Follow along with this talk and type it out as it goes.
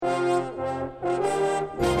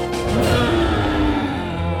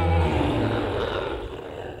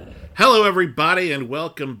Hello, everybody, and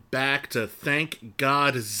welcome back to Thank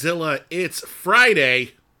Godzilla. It's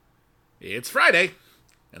Friday. It's Friday,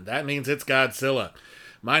 and that means it's Godzilla.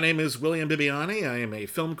 My name is William Bibiani. I am a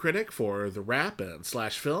film critic for The Wrap and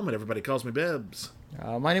Slash Film, and everybody calls me Bibbs.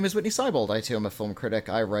 My name is Whitney Seibold. I, too, am a film critic.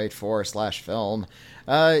 I write for Slash Film.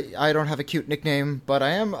 I don't have a cute nickname, but I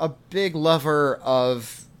am a big lover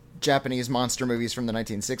of Japanese monster movies from the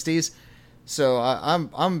 1960s, so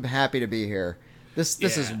I'm happy to be here.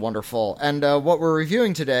 This is wonderful. And what we're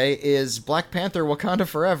reviewing today is Black Panther: Wakanda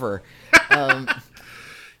Forever.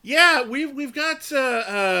 Yeah, we've got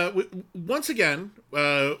once again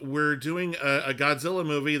we're doing a Godzilla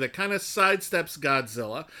movie that kind of sidesteps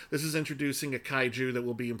Godzilla. This is introducing a kaiju that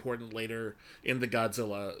will be important later in the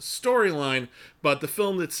Godzilla storyline, but the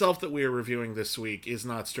film itself that we are reviewing this week is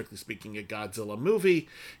not, strictly speaking, a Godzilla movie.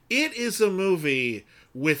 It is a movie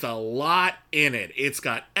with a lot in it. It's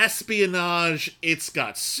got espionage, it's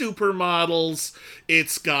got supermodels,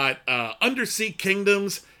 it's got undersea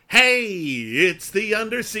kingdoms. Hey, it's the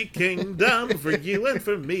Undersea Kingdom for you and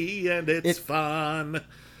for me, and it's fun.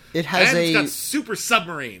 It's got super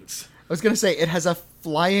submarines. I was going to say, it has a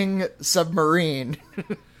flying submarine.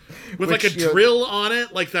 With like a drill on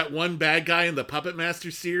it, like that one bad guy in the Puppet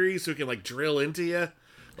Master series who can like drill into you,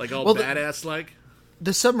 like all badass-like.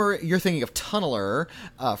 The submarine, you're thinking of Tunneler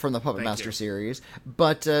from the Puppet Master series,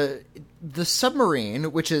 but the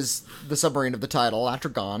submarine, which is the submarine of the title,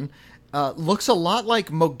 Atragon, looks a lot like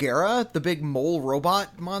Mogera, the big mole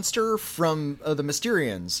robot monster from the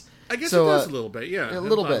Mysterians. I guess it does a little bit, yeah. A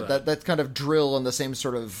little bit. That kind of drill and the same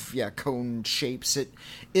sort of cone shapes.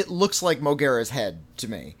 It looks like Mogera's head to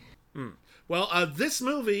me. Well, this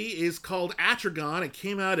movie is called Atragon. It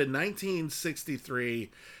came out in 1963.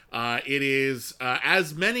 It is,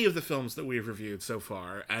 as many of the films that we've reviewed so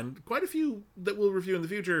far, and quite a few that we'll review in the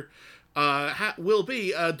future, will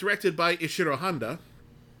be directed by Ishiro Honda.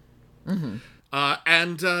 Mm-hmm.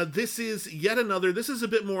 And this is yet another, this is a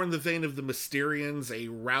bit more in the vein of the Mysterians, a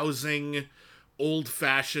rousing,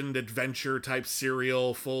 old-fashioned adventure-type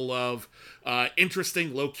serial full of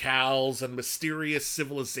interesting locales and mysterious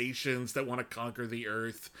civilizations that want to conquer the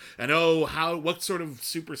Earth. And what sort of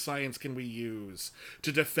super science can we use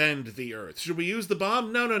to defend the Earth? Should we use the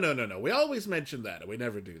bomb? No. We always mention that, and we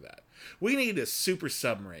never do that. We need a super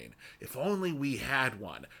submarine. If only we had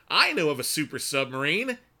one. I know of a super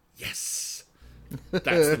submarine. Yes. That's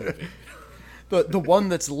the movie. The one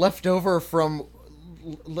that's left over from...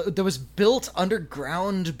 that was built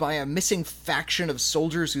underground by a missing faction of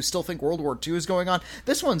soldiers who still think World War II is going on.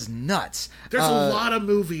 This one's nuts. There's a lot of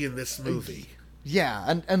movie in this movie.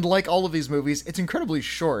 Yeah, and like all of these movies, it's incredibly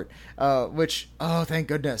short, which, thank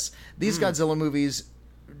goodness. These Godzilla movies,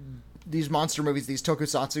 these monster movies, these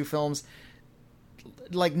tokusatsu films,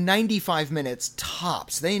 like 95 minutes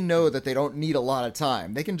tops. They know that they don't need a lot of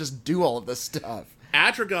time. They can just do all of this stuff.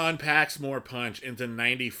 Atragon packs more punch into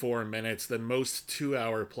 94 minutes than most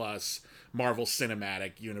 2-hour-plus Marvel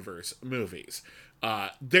Cinematic Universe movies.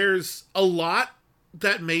 There's a lot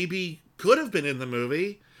that maybe could have been in the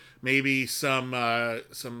movie. Maybe some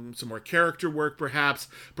more character work, perhaps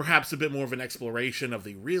a bit more of an exploration of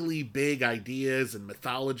the really big ideas and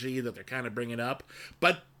mythology that they're kind of bringing up.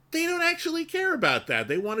 But they don't actually care about that.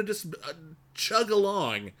 They want to just chug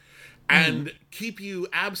along and keep you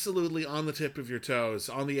absolutely on the tip of your toes,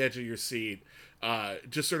 on the edge of your seat,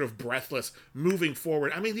 just sort of breathless, moving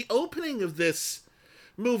forward. I mean, the opening of this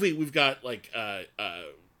movie, we've got like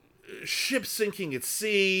ships sinking at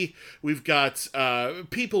sea. We've got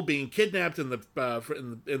people being kidnapped in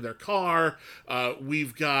their car.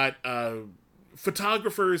 We've got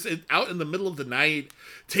photographers out in the middle of the night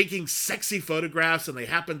taking sexy photographs, and they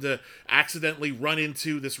happen to accidentally run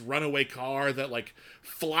into this runaway car that like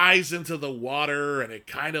flies into the water, and it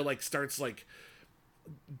kind of like starts like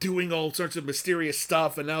doing all sorts of mysterious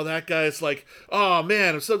stuff. And now that guy's like, oh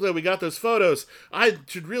man, I'm so glad we got those photos. I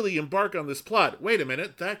should really embark on this plot. Wait a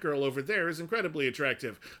minute, that girl over there is incredibly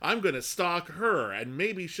attractive. I'm gonna stalk her, and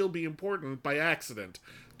maybe she'll be important by accident.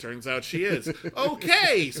 Turns out she is.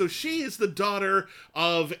 Okay, so she is the daughter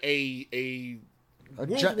of a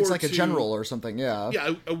it's like a general or something, yeah.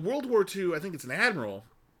 Yeah, a World War II, I think it's an admiral.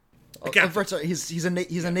 Sorry, he's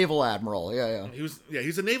a naval admiral, yeah.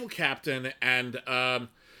 He's a naval captain, and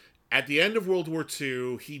at the end of World War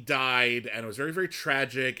II, he died, and it was very, very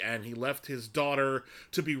tragic, and he left his daughter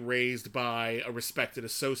to be raised by a respected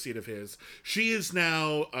associate of his. She is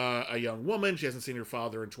now a young woman. She hasn't seen her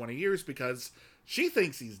father in 20 years because she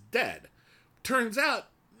thinks he's dead. Turns out,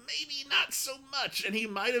 maybe not so much, and he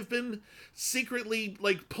might have been secretly,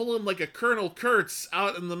 like, pulling like a Colonel Kurtz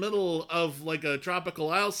out in the middle of, like, a tropical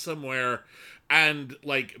isle somewhere, and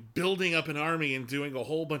like building up an army and doing a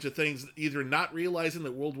whole bunch of things, either not realizing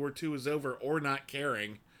that World War II is over or not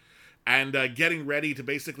caring, and getting ready to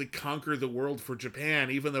basically conquer the world for Japan,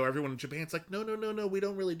 even though everyone in Japan's like, no, we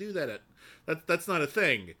don't really do that. That's not a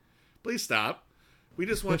thing. Please stop. We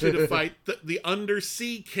just want you to fight the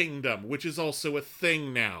Undersea Kingdom, which is also a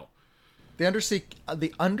thing now. The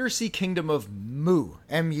Undersea Kingdom of Mu,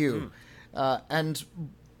 M-U. And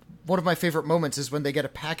one of my favorite moments is when they get a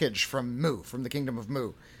package from Mu, from the Kingdom of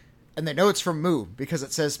Mu. And they know it's from Mu because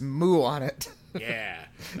it says Mu on it. Yeah.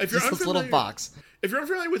 If you're just this little box. If you're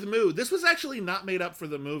unfamiliar with Mu, this was actually not made up for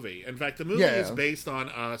the movie. In fact, the movie is based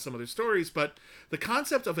on some other stories, but the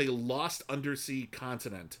concept of a lost undersea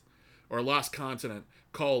continent, or lost continent,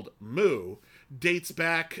 called Mu, dates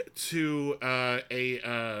back to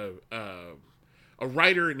a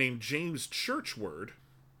writer named James Churchward,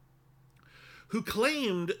 who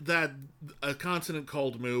claimed that a continent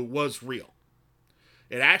called Mu was real.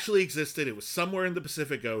 It actually existed. It was somewhere in the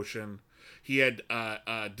Pacific Ocean. He had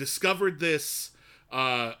discovered this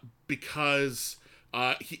because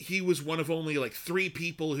he was one of only like 3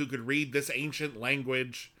 people who could read this ancient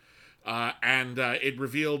language. And it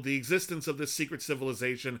revealed the existence of this secret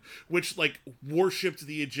civilization, which like worshipped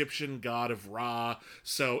the Egyptian god of Ra.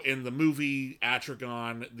 So in the movie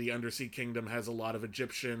Atragon, the Undersea Kingdom has a lot of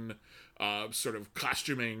Egyptian sort of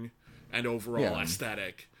costuming and overall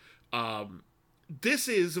aesthetic. This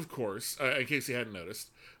is, of course, in case you hadn't noticed,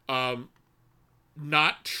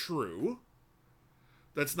 not true.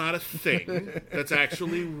 That's not a thing. That's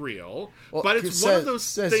actually real. Well, but it's one of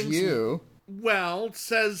those things. Well,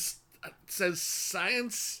 says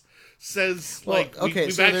science says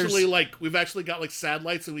we've actually got like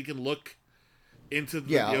satellites and we can look into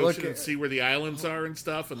the ocean and see where the islands are and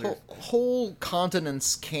stuff. And whole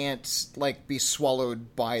continents can't like be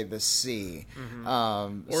swallowed by the sea. Mm-hmm.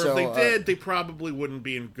 Or if they did, they probably wouldn't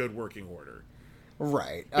be in good working order.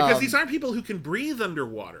 Right. Because these aren't people who can breathe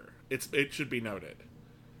underwater. It should be noted.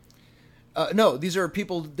 No, these are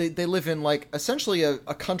people, they live in, like, essentially a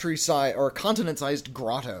countryside, or a continent-sized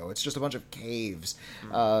grotto. It's just a bunch of caves.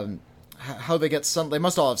 How they get they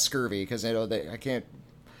must all have scurvy, because, I can't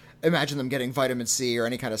imagine them getting vitamin C or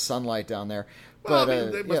any kind of sunlight down there. Well,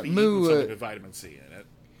 but, they must be eating something with vitamin C in it.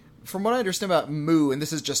 From what I understand about Mu, and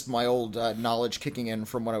this is just my old knowledge kicking in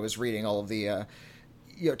from when I was reading all of the,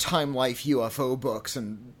 Time Life UFO books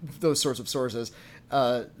and those sorts of sources.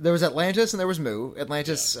 There was Atlantis and there was Mu.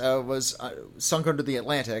 Atlantis was sunk under the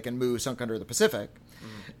Atlantic and Mu sunk under the Pacific.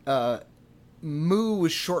 Mu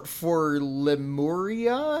was short for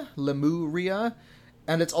Lemuria,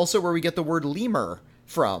 and it's also where we get the word lemur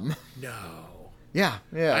from. No. Yeah.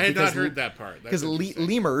 I had not heard that part. Because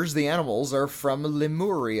lemurs, the animals, are from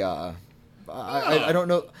Lemuria. I don't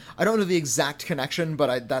know the exact connection,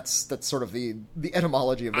 but that's sort of the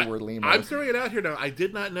etymology of the word lemur. I'm throwing it out here now. I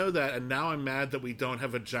did not know that, and now I'm mad that we don't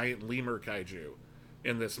have a giant lemur kaiju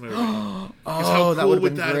in this movie. That would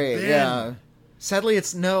have been great. Yeah. Sadly,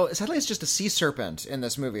 it's just a sea serpent in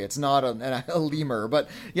this movie. It's not a lemur, but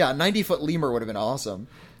yeah, a 90-foot lemur would have been awesome.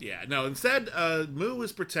 Yeah, no. Instead, Mu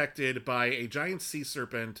is protected by a giant sea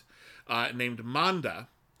serpent named Manda.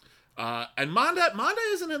 And Manda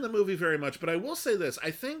isn't in the movie very much, but I will say this. I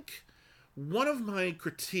think one of my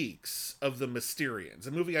critiques of the Mysterians,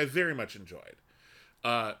 a movie I very much enjoyed,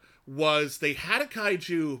 was they had a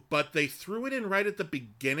kaiju, but they threw it in right at the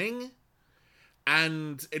beginning,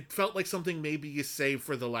 and it felt like something maybe you save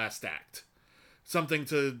for the last act. Something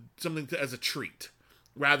to as a treat.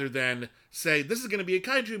 Rather than say, this is going to be a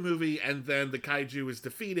kaiju movie, and then the kaiju is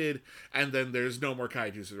defeated, and then there's no more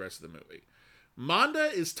kaiju for the rest of the movie.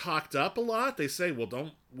 Manda is talked up a lot. They say,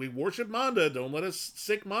 well, we worship Manda, don't let us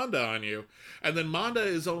sick Manda on you. And then Manda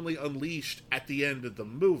is only unleashed at the end of the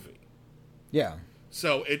movie. Yeah.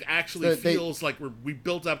 So it actually feels like we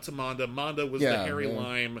built up to Manda. Manda was the hairy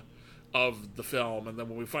lime of the film. And then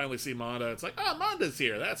when we finally see Manda, it's like, oh, Manda's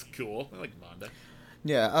here. That's cool. I like Manda.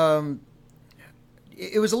 Yeah,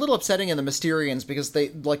 it was a little upsetting in the Mysterians because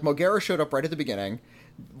Mogera showed up right at the beginning,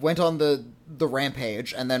 went on the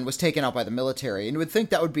rampage, and then was taken out by the military. And you would think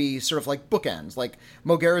that would be sort of like bookends. Like,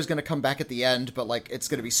 Mogera's going to come back at the end, but like it's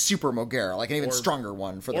going to Super Mogera, like an even stronger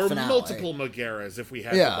one for the finale. Or multiple Mogeras if we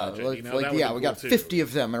had the budget. We got 50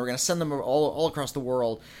 of them, and we're going to send them all across the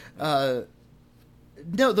world. No,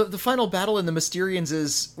 the final battle in the Mysterians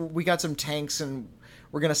is we got some tanks and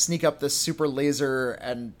we're going to sneak up this super laser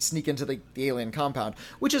and sneak into the alien compound,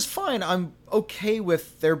 which is fine. I'm okay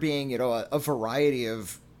with there being, a variety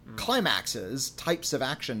of climaxes, types of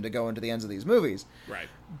action to go into the ends of these movies. Right.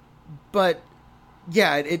 But,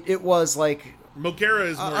 yeah, it was like... Mogera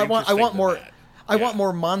is more I want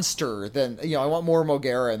more monster than, I want more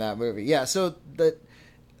Mogera in that movie. Yeah, so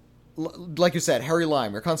like you said, Harry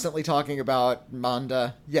Lime, you're constantly talking about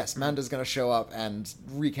Manda. Yes, Manda's going to show up and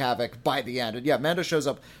wreak havoc by the end. And yeah, Manda shows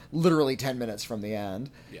up literally 10 minutes from the end.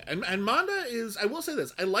 Yeah, and Manda is, I will say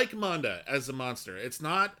this, I like Manda as a monster. It's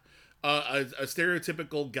not a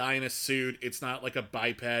stereotypical guy in a suit. It's not like a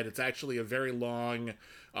biped. It's actually a very long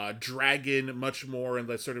dragon, much more in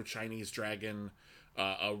the sort of Chinese dragon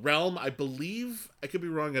realm. I believe, I could be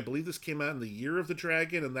wrong, I believe this came out in the Year of the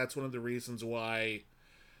Dragon, and that's one of the reasons why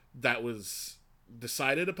that was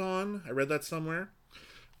decided upon. I read that somewhere.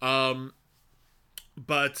 But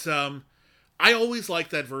I always like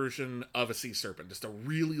that version of a sea serpent. Just a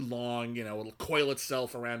really long, it'll coil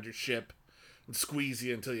itself around your ship and squeeze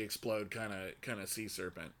you until you explode kind of sea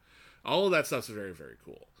serpent. All of that stuff's very, very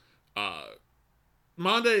cool.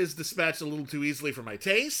 Manda is dispatched a little too easily for my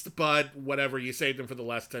taste, but whatever, you saved him for the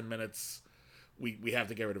last 10 minutes. We have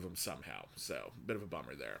to get rid of him somehow. So, bit of a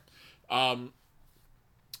bummer there.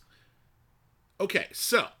 Okay,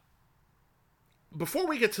 so before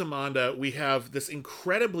we get to Manda, we have this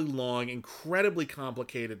incredibly long, incredibly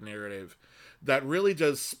complicated narrative that really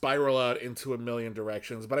does spiral out into a million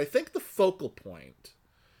directions. But I think the focal point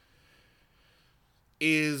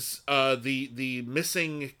is the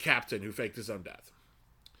missing captain who faked his own death.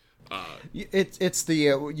 It's the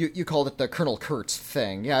you called it the Colonel Kurtz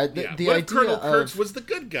thing. Yeah, the idea Colonel Kurtz was the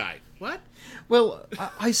good guy. What? Well,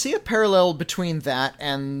 I see a parallel between that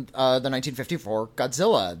and the 1954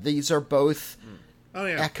 Godzilla. These are both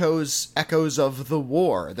echoes of the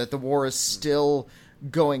war, that the war is still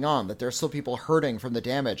going on, that there are still people hurting from the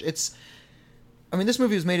damage. This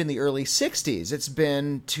movie was made in the early 60s. It's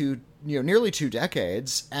been nearly 2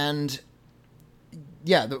 decades, and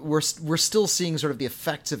yeah, we're still seeing sort of the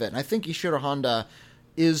effects of it. And I think Ishiro Honda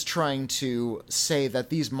is trying to say that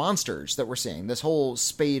these monsters that we're seeing, this whole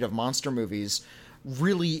spate of monster movies,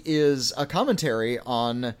 really is a commentary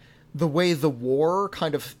on the way the war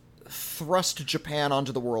kind of thrust Japan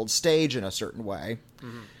onto the world stage in a certain way.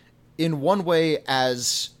 Mm-hmm. In one way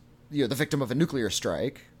as, the victim of a nuclear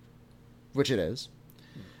strike, which it is,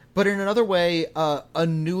 but in another way, a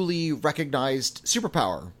newly recognized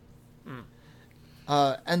superpower.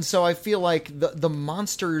 And so I feel like the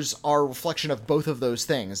monsters are a reflection of both of those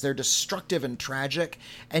things. They're destructive and tragic,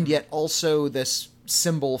 and yet also this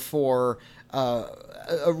symbol for a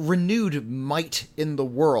renewed might in the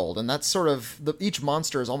world. And that's sort of... each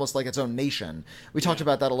monster is almost like its own nation. We talked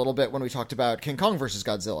about that a little bit when we talked about King Kong versus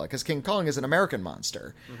Godzilla, because King Kong is an American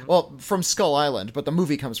monster. Mm-hmm. Well, from Skull Island, but the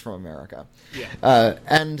movie comes from America. Yeah.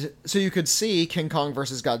 And so you could see King Kong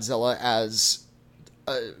versus Godzilla as...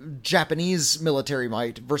 Japanese military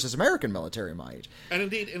might versus American military might. And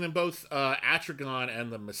indeed, and in both Atragon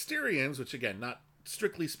and the Mysterians, which again, not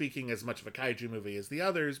strictly speaking as much of a kaiju movie as the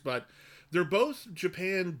others, but they're both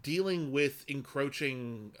Japan dealing with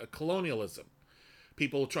encroaching colonialism.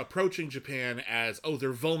 People approaching Japan as,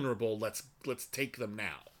 they're vulnerable, let's take them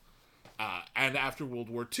now. And after World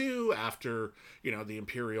War II, after, the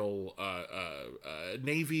Imperial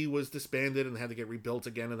Navy was disbanded and had to get rebuilt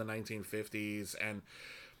again in the 1950s, and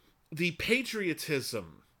the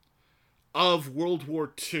patriotism of World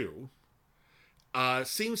War II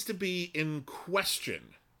seems to be in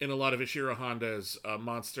question in a lot of Ishiro Honda's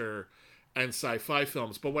monster and sci-fi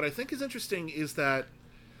films. But what I think is interesting is that...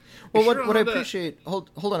 Well, what I appreciate...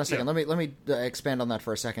 Hold on a second. Yeah. Let me expand on that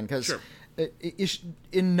for a second, because... Sure.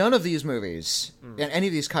 In none of these movies, in any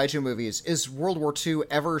of these kaiju movies, is World War II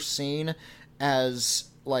ever seen as,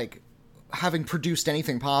 having produced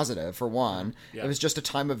anything positive, for one. Yeah. It was just a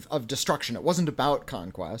time of destruction. It wasn't about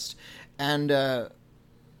conquest. And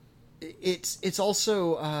it's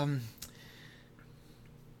also...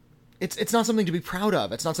 It's not something to be proud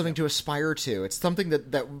of. It's not something to aspire to. It's something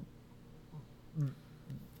that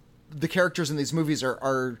the characters in these movies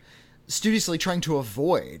are studiously trying to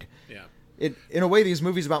avoid. Yeah. In a way, these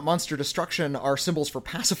movies about monster destruction are symbols for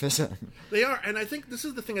pacifism. They are, and I think this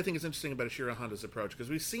is the thing I think is interesting about Ishiro Honda's approach, because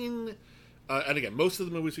we've seen, and again, most of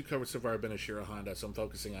the movies we've covered so far have been Ishiro Honda, so I'm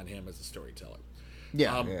focusing on him as a storyteller.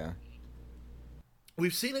 Yeah.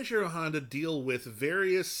 We've seen Ishiro Honda deal with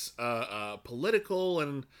various political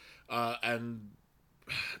and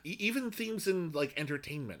even themes in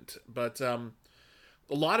entertainment, but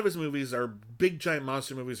a lot of his movies are big giant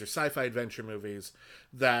monster movies or sci-fi adventure movies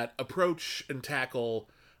that approach and tackle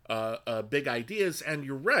big ideas. And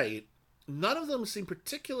you're right, none of them seem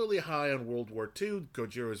particularly high on World War II.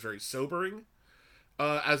 Gojira is very sobering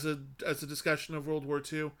as a discussion of World War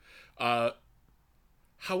II.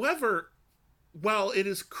 However, while it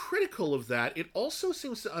is critical of that, it also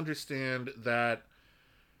seems to understand that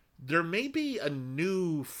there may be a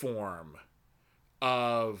new form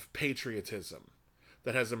of patriotism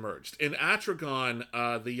that has emerged. In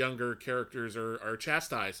Atragon, the younger characters are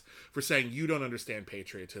chastised for saying, you don't understand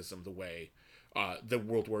patriotism the way the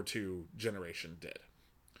World War II generation did.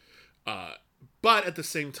 But at the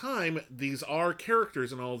same time, these are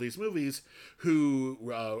characters in all these movies who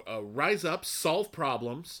rise up, solve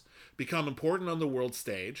problems, become important on the world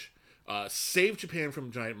stage, save Japan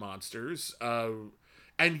from giant monsters,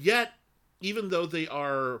 and yet, even though they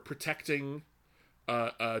are protecting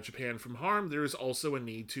Japan from harm, there is also a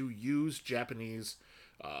need to use Japanese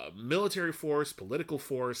military force, political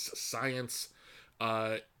force, science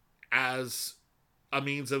as a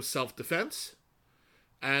means of self-defense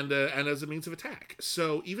and as a means of attack.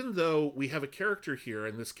 So even though we have a character here,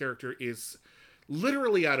 and this character is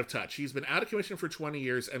literally out of touch, he's been out of commission for 20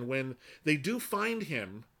 years, and when they do find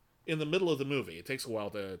him in the middle of the movie, it takes a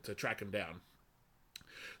while to track him down.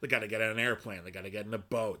 They got to get on an airplane. They got to get in a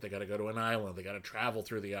boat. They got to go to an island. They got to travel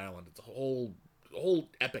through the island. It's a whole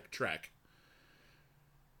epic trek.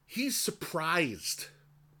 He's surprised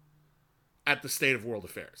at the state of world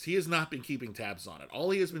affairs. He has not been keeping tabs on it. All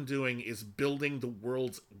he has been doing is building the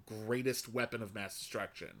world's greatest weapon of mass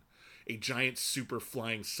destruction. A giant super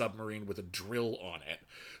flying submarine with a drill on it.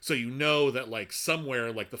 So you know that, like,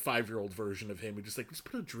 somewhere, like, the 5-year-old version of him would just, like, just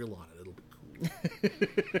put a drill on it. It'll be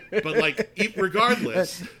cool. But, like,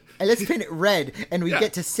 regardless... And let's paint it red, and we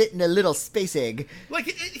get to sit in a little space egg. Like,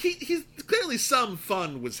 he's clearly some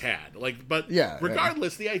fun was had. Like, but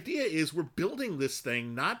regardless, the idea is we're building this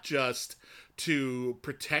thing not just to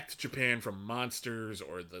protect Japan from monsters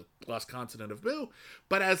or the lost continent of Boo,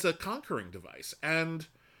 but as a conquering device. And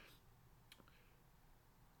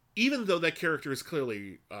even though that character is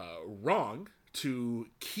clearly wrong to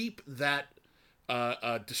keep that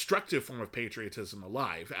destructive form of patriotism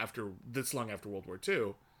alive this long after World War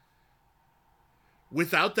II,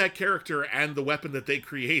 without that character and the weapon that they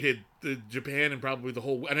created, Japan and probably the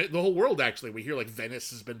whole world, actually, we hear like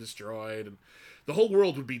Venice has been destroyed, and the whole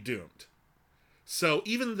world would be doomed. So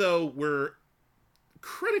even though we're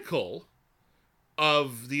critical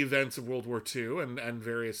of the events of World War II and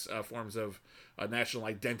various forms of national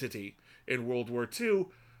identity in World War II,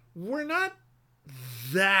 we're not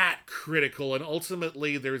that critical, and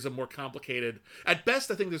ultimately there's a more complicated, at best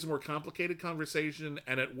I think there's a more complicated conversation,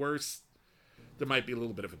 and at worst there might be a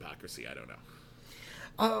little bit of hypocrisy. I don't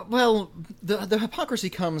know. Well, the hypocrisy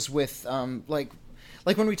comes with like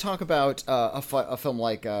when we talk about a film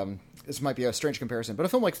like this might be a strange comparison, but a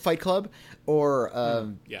film like Fight Club or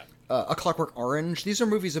A Clockwork Orange. These are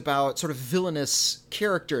movies about sort of villainous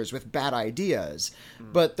characters with bad ideas,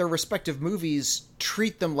 but their respective movies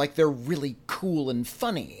treat them like they're really cool and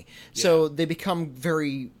funny. Yeah. So they become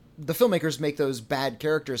the filmmakers make those bad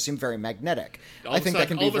characters seem very magnetic. All of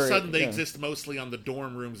a sudden they exist mostly on the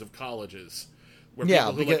dorm rooms of colleges. Where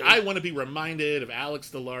people who I want to be reminded of Alex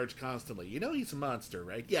the Large constantly. You know he's a monster,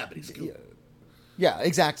 right? Yeah, but he's cool. Yeah,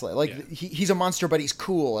 exactly. He's a monster, but he's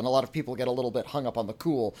cool, and a lot of people get a little bit hung up on the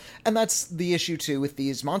cool. And that's the issue, too, with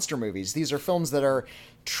these monster movies. These are films that are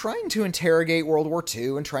trying to interrogate World War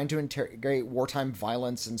II and trying to interrogate wartime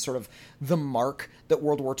violence and sort of the mark that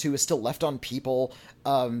World War II is still left on people.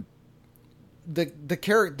 The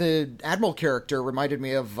Admiral character reminded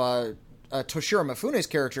me of Toshiro Mifune's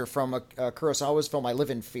character from Kurosawa's film I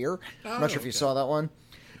Live in Fear. I'm not sure if you saw that one.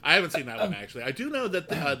 I haven't seen that one, actually. I do know that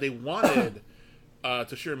they wanted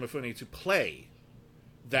Toshiro Mifune to play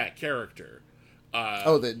that character.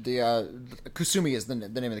 The Kusumi is the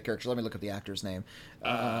name of the character. Let me look up the actor's name.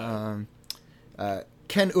 Ken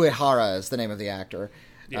Uehara is the name of the actor.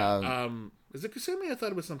 Yeah. Is it Kusumi? I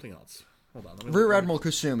thought it was something else. Hold on. Rear Admiral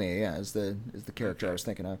Kusumi, is the character I was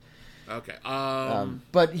thinking of. Okay.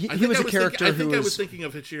 But he was a character I think I was thinking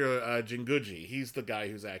of Hichiro Jinguji. He's the guy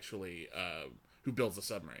who's actually who builds the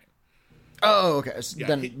submarine. Oh, okay. So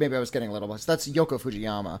then maybe I was getting a little much. That's Yoko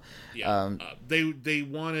Fujiyama. Yeah. They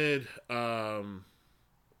wanted. No,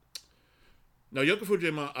 Yoko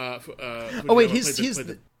Fujiyama. Oh wait, he's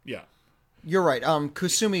the. Yeah. You're right.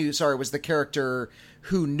 Kusumi, sorry, was the character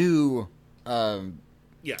who knew.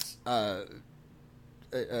 Yes.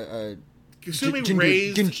 Kusumi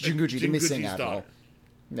raised Jinguji, the missing admiral.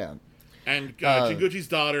 Yeah. And Jinguji's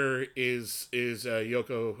daughter is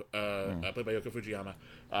Yoko, played by Yoko Fujiyama.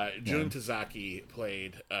 Jun Tazaki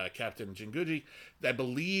played Captain Jinguji. I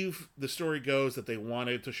believe the story goes that they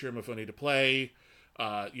wanted Toshiro Mifune to play,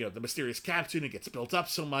 the mysterious captain who gets built up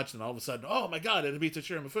so much, and all of a sudden, oh my god, it'd be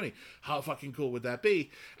Toshiro Mifune. How fucking cool would that be?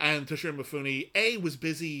 And Toshiro Mifune, was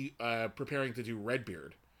busy preparing to do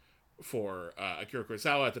Redbeard for Akira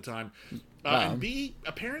Kurosawa at the time, and B,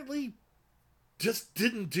 apparently just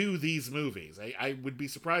didn't do these movies. I would be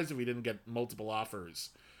surprised if he didn't get multiple offers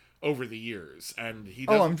over the years, and he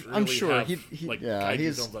doesn't I'm sure have kaiju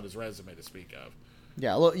he's films on his resume to speak of.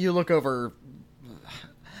 Yeah, you look over.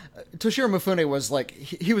 Toshiro Mifune was like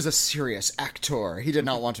he was a serious actor. He did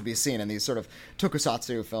not want to be seen in these sort of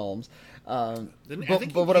tokusatsu films. I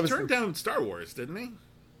think he turned down Star Wars, didn't he?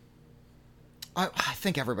 I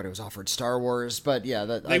think everybody was offered Star Wars, but yeah,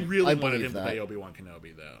 they really wanted him to play Obi-Wan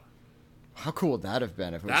Kenobi, though. How cool would that have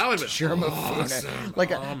been if it was Toshiro Mifune?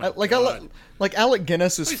 Like Alec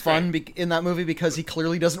Guinness is fun in that movie because he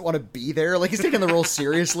clearly doesn't want to be there. Like he's taking the role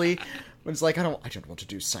seriously. But it's like I don't want to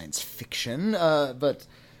do science fiction. But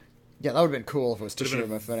yeah, that would have been cool if it was Toshiro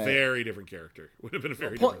Mifune. Very different character. Would have been a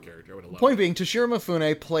very different character. I would have loved Point being, Toshiro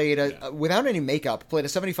Mifune played without any makeup, played a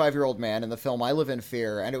 75-year-old man in the film I Live in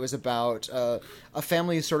Fear, and it was about a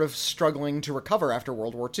family sort of struggling to recover after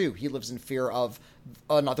World War II. He lives in fear of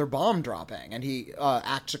another bomb dropping, and he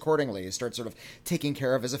acts accordingly. He starts sort of taking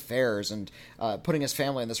care of his affairs and putting his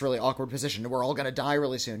family in this really awkward position. We're all going to die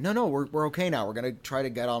really soon. No, we're okay now. We're going to try to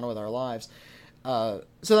get on with our lives. So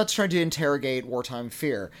that's trying to interrogate wartime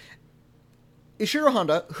fear. Ishiro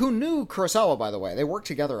Honda, who knew Kurosawa, by the way, they worked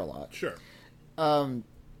together a lot. Sure.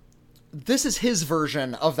 This is his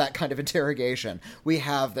version of that kind of interrogation. We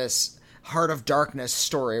have this Heart of Darkness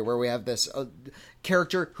story where we have this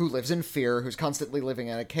character who lives in fear, who's constantly living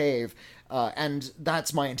in a cave, and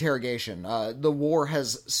that's my interrogation. The war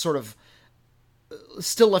has sort of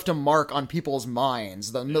still left a mark on people's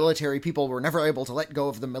minds. The military people were never able to let go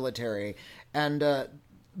of the military, and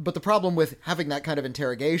but the problem with having that kind of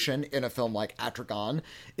interrogation in a film like Atragon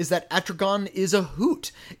is that Atragon is a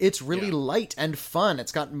hoot. It's really light and fun.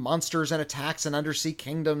 It's got monsters and attacks and undersea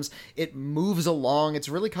kingdoms. It moves along. It's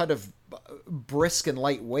really kind of brisk and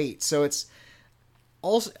lightweight. So it's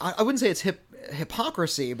also, I wouldn't say it's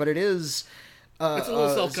hypocrisy, but it is... it's a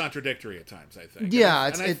little self-contradictory at times, I think. Yeah,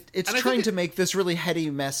 it's trying to make this really heady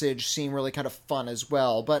message seem really kind of fun as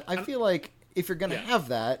well. But I feel like if you're going to have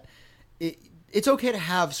that... It's okay to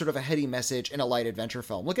have sort of a heady message in a light adventure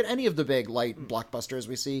film. Look at any of the big light blockbusters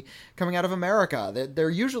we see coming out of America. They're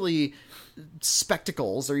usually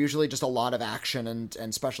spectacles. They're usually just a lot of action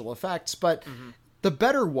and special effects. But the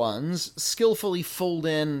better ones skillfully fold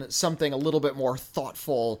in something a little bit more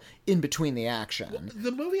thoughtful in between the action. Well,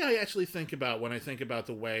 the movie I actually think about when I think about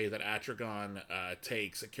the way that Atragon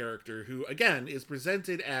takes a character who, again, is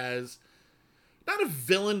presented as... not a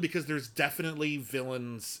villain, because there's definitely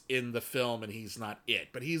villains in the film and he's not it,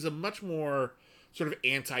 but he's a much more sort of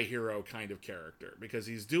anti-hero kind of character because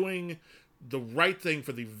he's doing the right thing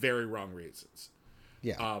for the very wrong reasons.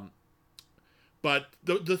 Yeah. But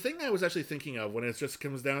the thing I was actually thinking of when it just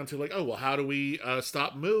comes down to like, oh, well, how do we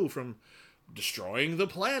stop Mu from destroying the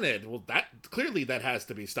planet? Well, clearly that has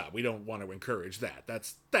to be stopped. We don't want to encourage that.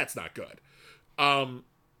 That's not good.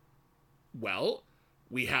 Well,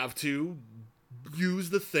 we have to use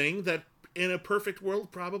the thing that in a perfect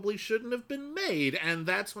world probably shouldn't have been made, and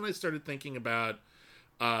that's when I started thinking about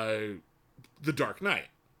The Dark Knight,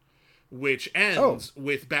 which ends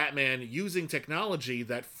with Batman using technology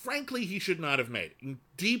that frankly he should not have made.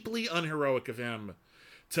 Deeply unheroic of him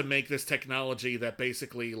to make this technology that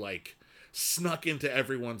basically like snuck into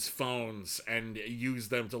everyone's phones and used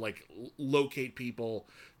them to like locate people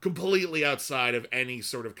completely outside of any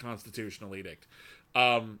sort of constitutional edict.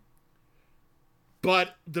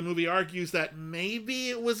 But the movie argues that maybe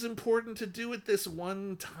it was important to do it this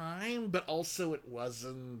one time, but also it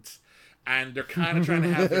wasn't. And they're kind of trying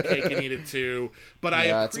to have the cake and eat it too. But I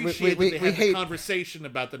appreciate that they had the conversation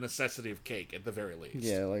about the necessity of cake at the very least.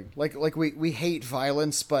 Yeah, like we hate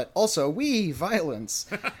violence, but also we violence.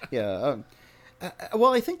 Yeah.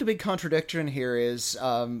 Well, I think the big contradiction here is,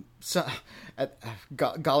 golly,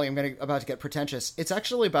 I'm about to get pretentious. It's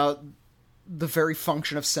actually about the very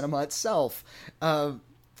function of cinema itself.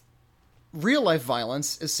 Real life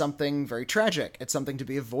violence is something very tragic. It's something to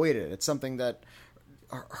be avoided. It's something that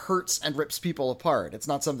hurts and rips people apart. It's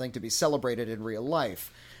not something to be celebrated in real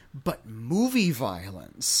life. But movie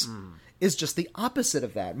violence is just the opposite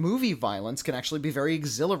of that. Movie violence can actually be very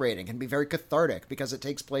exhilarating, can be very cathartic, because it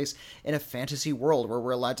takes place in a fantasy world where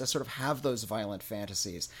we're allowed to sort of have those violent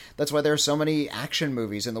fantasies. That's why there are so many action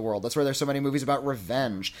movies in the world. That's why there's so many movies about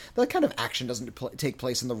revenge. That kind of action doesn't take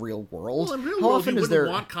place in the real world. Well, in real world, you wouldn't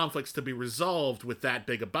want conflicts to be resolved with that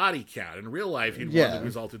big a body count. In real life, you'd want to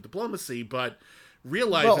resolve through diplomacy, but... real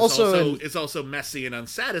life is also messy and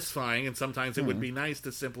unsatisfying, and sometimes it would be nice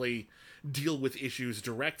to simply deal with issues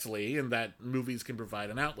directly, and that movies can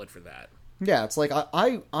provide an outlet for that. Yeah, it's like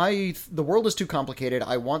the world is too complicated.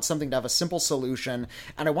 I want something to have a simple solution,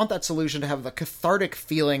 and I want that solution to have the cathartic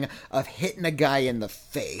feeling of hitting a guy in the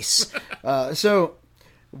face. So,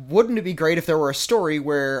 wouldn't it be great if there were a story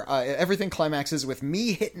where everything climaxes with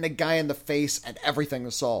me hitting a guy in the face and everything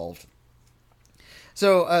is solved?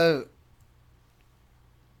 So,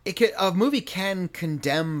 a movie can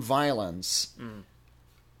condemn violence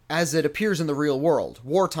as it appears in the real world,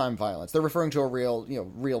 wartime violence. They're referring to a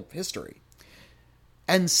real history,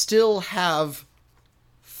 and still have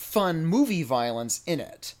fun movie violence in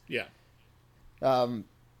it. Yeah. There's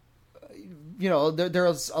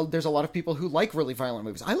a lot of people who like really violent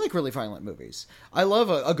movies. I like really violent movies. I love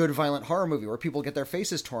a good violent horror movie where people get their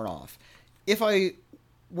faces torn off. If I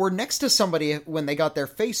were next to somebody when they got their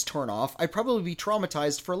face torn off, I'd probably be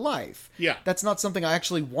traumatized for life. Yeah. That's not something I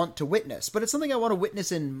actually want to witness, but it's something I want to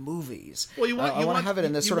witness in movies. Well, I want to have it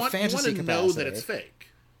in this sort of fantasy capacity. You want to know that it's fake.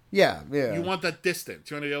 Yeah. You want that distance.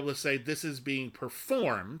 You want to be able to say, this is being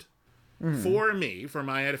performed for me, for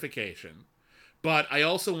my edification. But I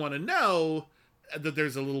also want to know that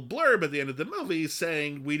there's a little blurb at the end of the movie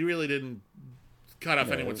saying, we really didn't cut off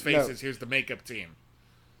anyone's faces. Here's the makeup team.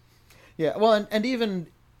 Yeah, well, and even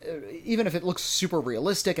if it looks super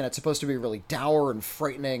realistic and it's supposed to be really dour and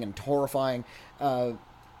frightening and horrifying,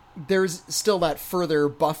 there's still that further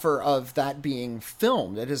buffer of that being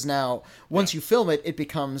filmed. It is now, once you film it, it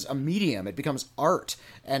becomes a medium, it becomes art,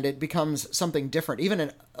 and it becomes something different.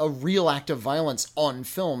 Even a real act of violence on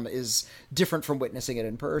film is different from witnessing it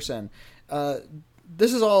in person.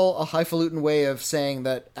 This is all a highfalutin way of saying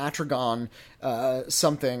that Atragon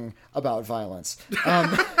something about violence.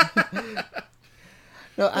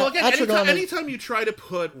 Well, again, anytime you try to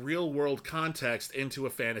put real-world context into a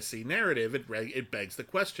fantasy narrative, it begs the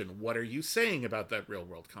question, what are you saying about that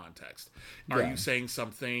real-world context? Are you saying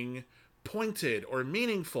something pointed or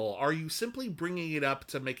meaningful? Are you simply bringing it up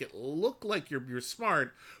to make it look like you're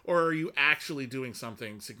smart, or are you actually doing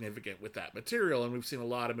something significant with that material? And we've seen a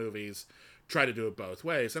lot of movies try to do it both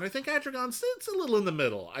ways, and I think Atragon sits a little in the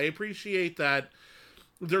middle. I appreciate that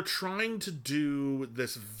they're trying to do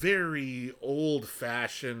this very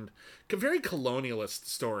old-fashioned, very colonialist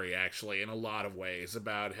story, actually, in a lot of ways,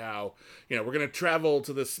 about how, we're going to travel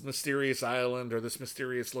to this mysterious island or this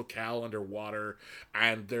mysterious locale underwater,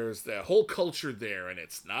 and there's the whole culture there, and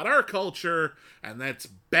it's not our culture, and that's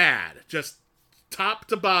bad. Just top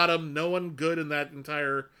to bottom, no one good in that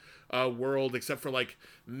entire world, except for,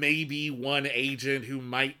 maybe one agent who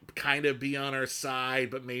might kind of be on our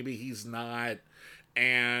side, but maybe he's not.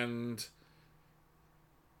 And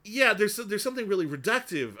yeah, there's something really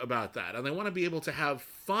reductive about that, and they want to be able to have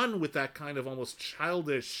fun with that kind of almost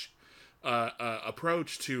childish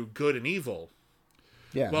approach to good and evil,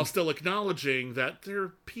 while still acknowledging that there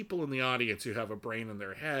are people in the audience who have a brain in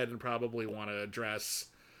their head and probably want to address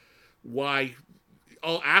why,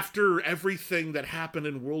 after everything that happened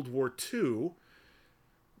in World War II,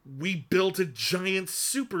 we built a giant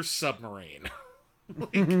super submarine.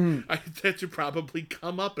 That should probably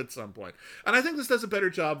come up at some point. And I think this does a better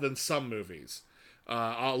job than some movies,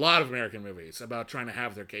 a lot of American movies, about trying to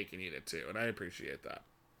have their cake and eat it too, and I appreciate that.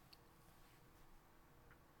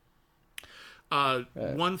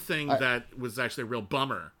 One thing that was actually a real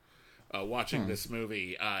bummer watching this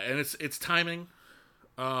movie, and it's timing,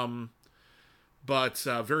 but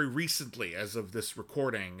very recently, as of this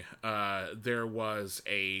recording, there was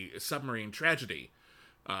a submarine tragedy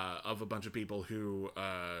of a bunch of people who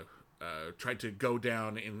tried to go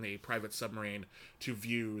down in a private submarine to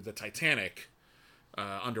view the Titanic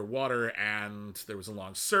underwater, and there was a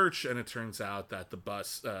long search, and it turns out that the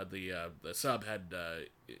sub had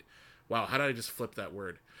wow, how did I just flip that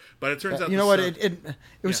word? But it turns out it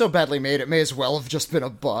was so badly made, it may as well have just been a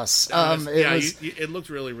bus. It looked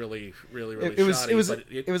really, really, really, really shoddy.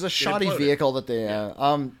 It was a shoddy vehicle that they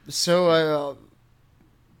So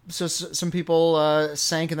some people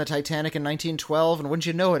sank in the Titanic in 1912, and wouldn't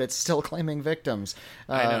you know it, it's still claiming victims.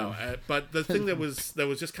 I know, but the thing that was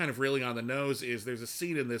just kind of really on the nose is there's a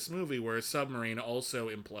scene in this movie where a submarine also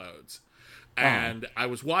implodes. And I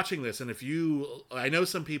was watching this, and I know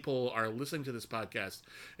some people are listening to this podcast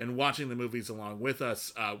and watching the movies along with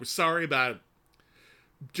us. We're sorry about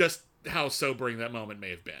just how sobering that moment may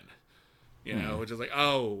have been. Which is like,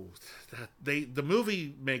 the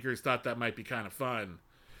movie makers thought that might be kind of fun.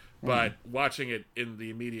 But watching it in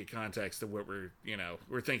the immediate context of what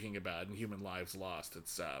we're thinking about and human lives lost,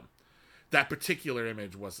 it's that particular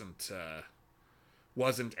image wasn't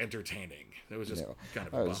entertaining. It was just kind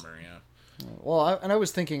of a bummer, yeah. Well, I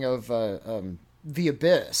was thinking of the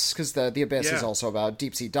Abyss, because the Abyss is also about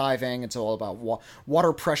deep sea diving. It's all about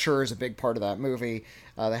water pressure is a big part of that movie.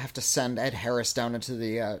 They have to send Ed Harris down into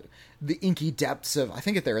the inky depths of, I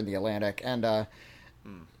think they're in the Atlantic, and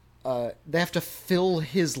they have to fill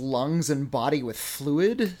his lungs and body with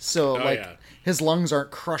fluid, so his lungs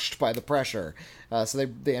aren't crushed by the pressure. So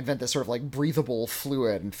they invent this sort of like breathable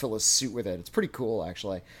fluid and fill his suit with it. It's pretty cool,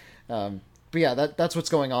 actually. But yeah, that's what's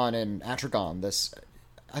going on in Atragon. This,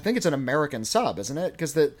 I think it's an American sub, isn't it?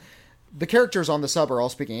 Because the characters on the sub are all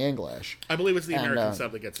speaking English. I believe it's the American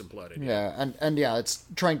sub that gets imploded. Yeah, and it's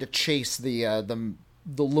trying to chase the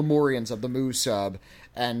Lemurians of the Mu sub,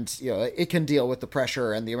 and it can deal with the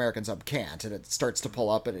pressure, and the American sub can't, and it starts to pull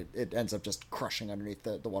up, and it ends up just crushing underneath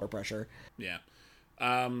the water pressure. Yeah,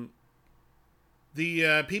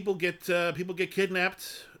 the people get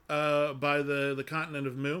kidnapped by the continent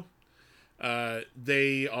of Mu. We're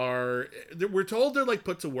told they're like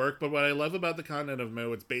put to work, but what I love about the continent of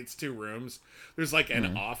Mu, it's Bates' two rooms. There's like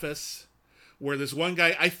an office where there's one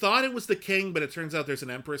guy, I thought it was the king, but it turns out there's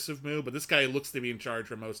an empress of Mu, but this guy looks to be in charge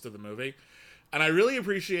for most of the movie. And I really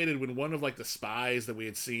appreciated when one of like the spies that we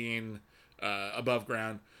had seen above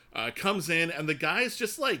ground comes in, and the guy's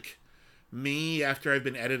just like me after I've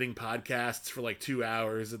been editing podcasts for like 2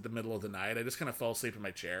 hours at the middle of the night. I just kind of fall asleep in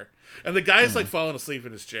my chair. And the guy's like falling asleep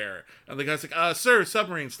in his chair. And the guy's like, sir,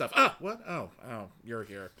 submarine stuff. What? Oh, you're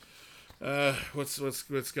here.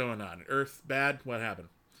 What's going on? Earth bad? What happened?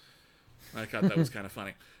 I thought that was kind of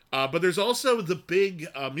funny. But there's also the big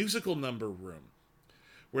musical number room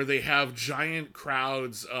where they have giant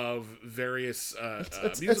crowds of various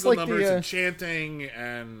musical numbers and chanting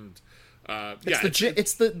and...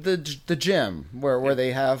 it's the gym where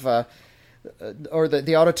they have or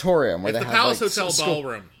the auditorium where they the have Palace like, Hotel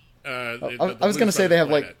ballroom. I was going to say they have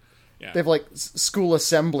like they have like school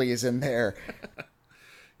assemblies in there.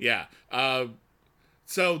 Yeah.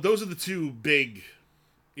 So those are the two big,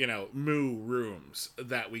 Mu rooms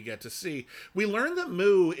that we get to see. We learn that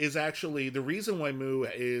Mu is actually the reason why Mu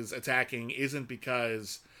is attacking isn't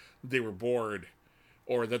because they were bored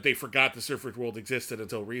or that they forgot the surface world existed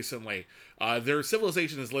until recently. Their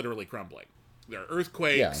civilization is literally crumbling. There are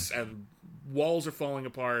earthquakes and walls are falling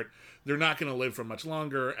apart. They're not going to live for much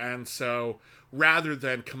longer. And so rather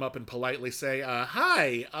than come up and politely say,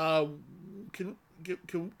 hi, can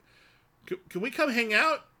we come hang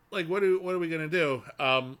out? Like, what are we going to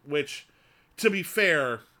do? Which, to be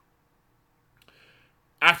fair,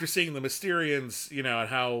 after seeing the Mysterians, and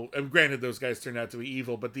how, and granted those guys turned out to be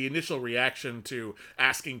evil, but the initial reaction to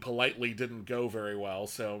asking politely didn't go very well,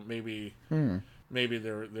 so maybe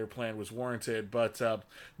their plan was warranted, but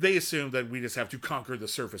they assumed that we just have to conquer the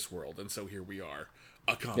surface world, and so here we are,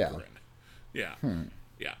 a-conquering. Yeah.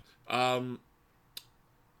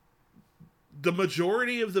 The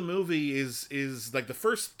majority of the movie is like the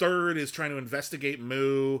first third is trying to investigate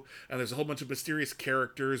Mu, and there's a whole bunch of mysterious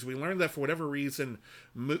characters. We learned that for whatever reason,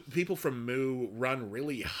 people from Mu run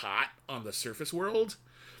really hot on the surface world,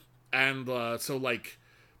 and so like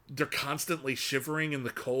they're constantly shivering in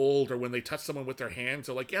the cold, or when they touch someone with their hands,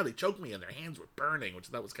 they're like, they choked me and their hands were burning,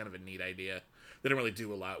 which that was kind of a neat idea. They didn't really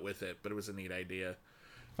do a lot with it, but it was a neat idea.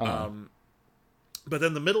 But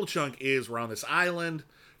then the middle chunk is we're on this island.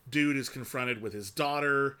 Dude is confronted with his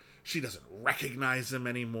daughter. She doesn't recognize him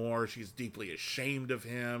anymore. She's deeply ashamed of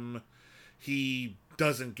him. He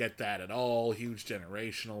doesn't get that at all. Huge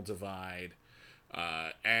generational divide.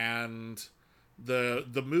 And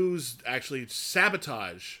the Moos actually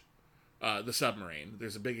sabotage the submarine.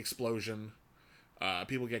 There's a big explosion.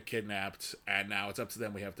 People get kidnapped, and now it's up to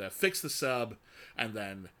them. We have to fix the sub and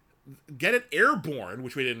then get it airborne,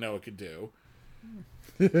 which we didn't know it could do.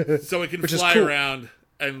 So it can fly around.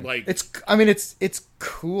 And like it's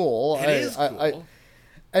cool. It is cool.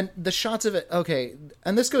 And the shots of it, okay.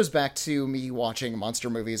 And this goes back to me watching monster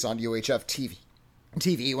movies on UHF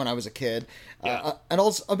TV when I was a kid. Yeah. And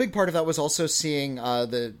also a big part of that was also seeing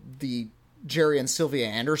the Jerry and Sylvia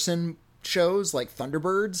Anderson shows like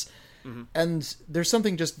Thunderbirds. Mm-hmm. And there's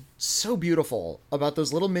something just so beautiful about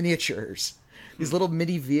those little miniatures, these little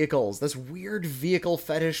mini vehicles. This weird vehicle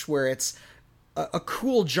fetish where it's a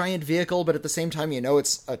cool giant vehicle, but at the same time,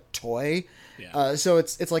 it's a toy. Yeah. So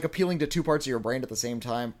it's like appealing to two parts of your brain at the same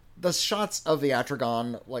time. The shots of the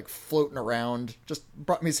Atragon like floating around just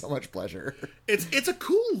brought me so much pleasure. It's a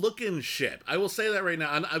cool looking ship. I will say that right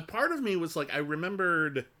now. And a part of me was like, I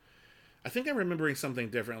think I'm remembering something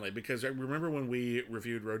differently, because I remember when we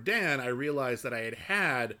reviewed Rodan, I realized that I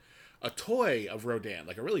had a toy of Rodan,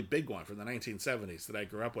 like a really big one from the 1970s that I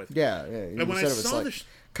grew up with. Yeah. And when I saw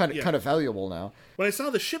kind of valuable now. When I saw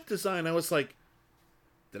the ship design, I was like,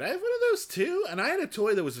 Did I have one of those too? And I had a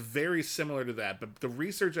toy that was very similar to that, but the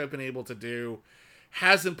research I've been able to do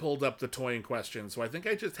hasn't pulled up the toy in question. So I think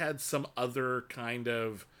I just had some other kind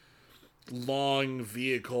of long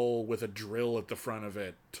vehicle with a drill at the front of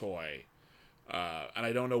it toy. And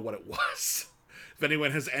I don't know what it was. If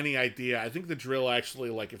anyone has any idea, I think the drill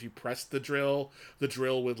actually, like, if you pressed the drill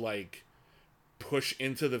would, like, push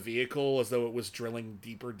into the vehicle as though it was drilling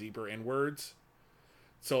deeper inwards.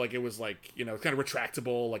 So, like, it was, like, you know, kind of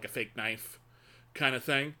retractable, like a fake knife kind of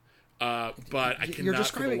thing. But I cannot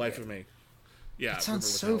for the life of me. Yeah, it sounds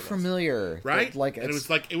so familiar, right? Like, and it was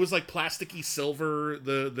like plasticky silver,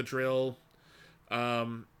 the drill.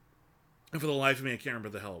 And for the life of me, I can't remember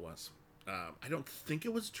what the hell it was. I don't think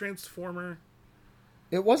it was Transformer.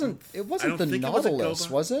 It wasn't the Nautilus,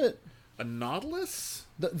 was it? A Nautilus?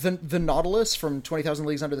 The Nautilus from 20,000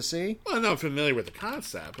 Leagues Under the Sea? Well, I'm not familiar with the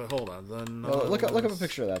concept, but hold on. The Nautilus, look up a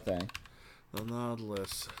picture of that thing. The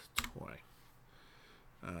Nautilus toy.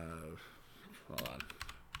 Hold on.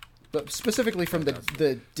 But specifically from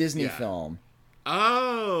the Disney film.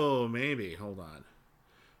 Oh, maybe. Hold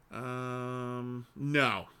on.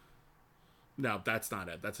 No. No, that's not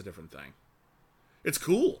it. That's a different thing. It's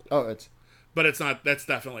cool. But it's not. That's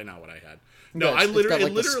definitely not what I had. No, it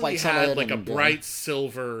literally had like a bright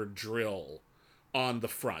silver drill on the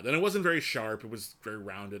front, and it wasn't very sharp. It was very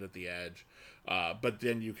rounded at the edge. But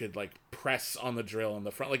then you could like press on the drill on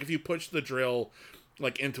the front. Like if you pushed the drill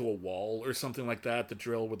like into a wall or something like that, the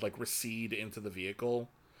drill would like recede into the vehicle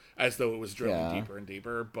as though it was drilling deeper and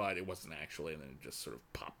deeper, but it wasn't actually, and then it just sort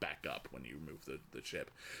of popped back up when you move the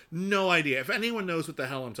chip. No idea. If anyone knows what the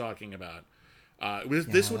hell I'm talking about,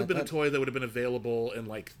 this would have been a toy that would have been available in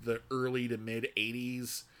like the early to mid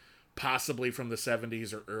 80s, possibly from the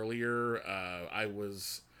 70s or earlier.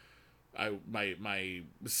 My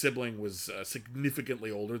sibling was significantly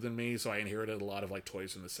older than me, so I inherited a lot of like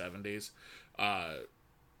toys from the 70s.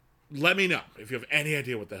 Let me know if you have any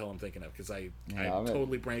idea what the hell I'm thinking of, because I'm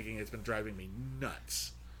totally blanking. It's been driving me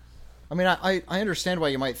nuts. I mean, I understand why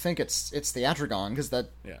you might think it's the Atragon, because that...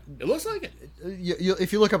 Yeah, it looks like it.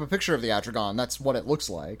 If you look up a picture of the Atragon, that's what it looks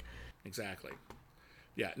like. Exactly.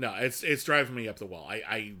 Yeah, no, it's driving me up the wall.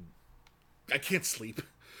 I can't sleep.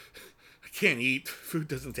 I can't eat. Food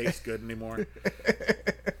doesn't taste good anymore.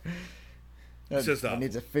 It's just I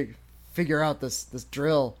need to figure out this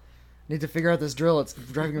drill. I need to figure out this drill. It's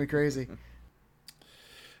driving me crazy.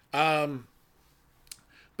 But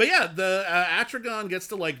yeah, the Atragon gets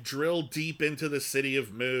to like drill deep into the city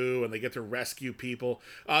of Mu, and they get to rescue people.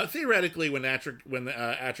 Theoretically, when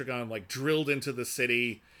Atragon like drilled into the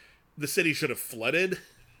city should have flooded,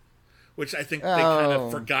 which I think they kind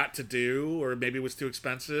of forgot to do, or maybe it was too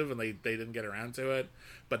expensive and they didn't get around to it.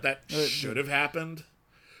 But that should have happened.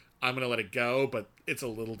 I'm gonna let it go, but it's a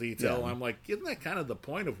little detail. Yeah. I'm like, isn't that kind of the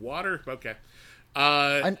point of water? Okay.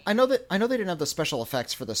 I know they didn't have the special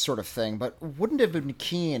effects for this sort of thing, but wouldn't it have been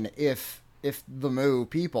keen if the Mu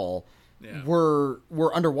people were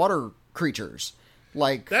underwater creatures,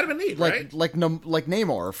 like that'd have been neat, right? Like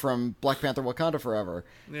Namor from Black Panther: Wakanda Forever.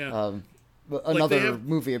 Yeah, another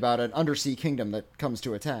movie about an undersea kingdom that comes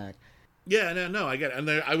to attack. Yeah, no, I get it. And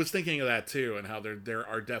I was thinking of that too, and how there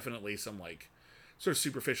are definitely some like sort of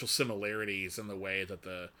superficial similarities in the way that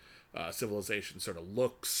the civilization sort of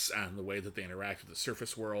looks and the way that they interact with the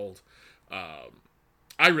surface world.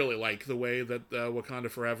 I really like the way that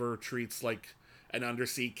Wakanda Forever treats like an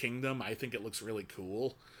undersea kingdom. I think it looks really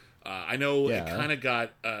cool. I know it kind of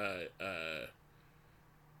got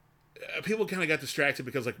people kind of got distracted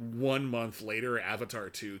because like 1 month later Avatar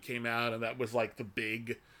 2 came out, and that was like the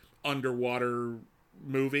big underwater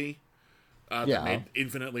movie that made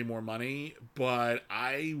infinitely more money. But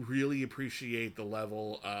I really appreciate the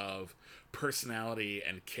level of personality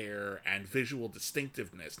and care and visual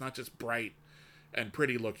distinctiveness, not just bright and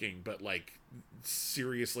pretty looking, but like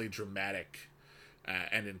seriously dramatic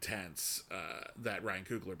and intense that Ryan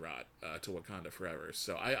Coogler brought to Wakanda Forever.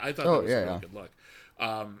 So I thought that was a really good look.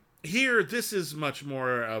 Here, this is much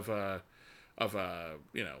more of a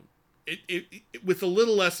you know, it with a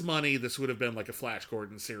little less money, this would have been like a Flash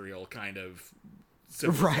Gordon serial kind of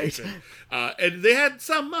civilization. Right. And they had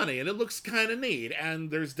some money, and it looks kind of neat. And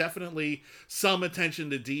there's definitely some attention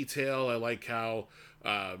to detail. I like how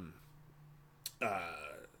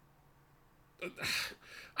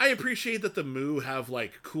I appreciate that the Mu have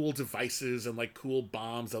like cool devices and like cool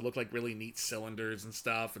bombs that look like really neat cylinders and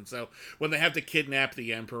stuff. And so when they have to kidnap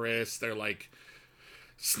the Empress, they're like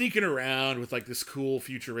sneaking around with like this cool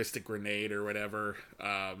futuristic grenade or whatever.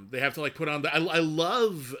 They have to like put on I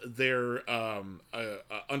love their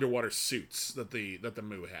underwater suits that the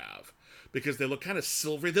Mu have, because they look kind of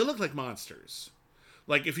silvery. They look like monsters.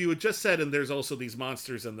 Like, if you had just said, and there's also these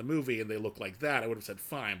monsters in the movie, and they look like that, I would have said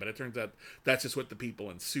fine. But it turns out that's just what the people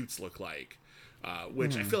in suits look like.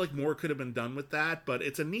 Which I feel like more could have been done with that, but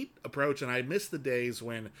it's a neat approach, and I miss the days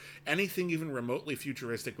when anything even remotely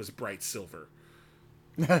futuristic was bright silver.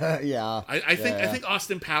 Yeah. I think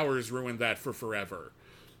Austin Powers ruined that for forever.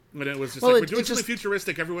 When it was just we're doing something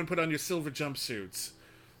futuristic, everyone put on your silver jumpsuits.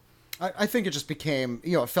 I think it just became,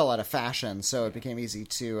 it fell out of fashion, so it became easy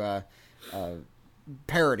to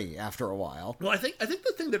parody after a while. Well, I think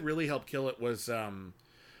the thing that really helped kill it was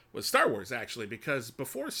Star Wars, actually, because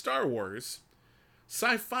before Star Wars,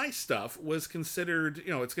 sci-fi stuff was considered,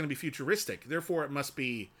 it's going to be futuristic, therefore it must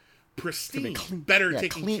be pristine, better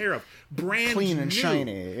taken care of, brand clean new. And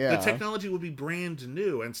shiny. Yeah. The technology would be brand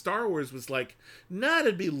new, and Star Wars was like,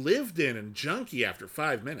 it'd be lived in and junky after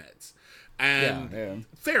 5 minutes. And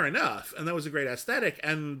fair enough, and that was a great aesthetic,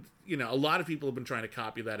 and a lot of people have been trying to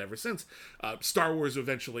copy that ever since. Star Wars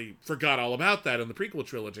eventually forgot all about that in the prequel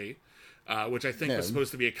trilogy, which I think was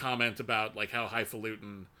supposed to be a comment about like how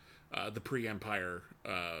highfalutin the pre-Empire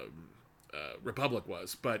Republic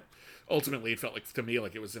was, but ultimately it felt like, to me,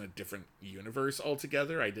 like it was in a different universe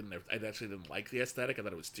altogether. I actually didn't like the aesthetic. I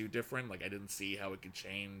thought it was too different. Like, I didn't see how it could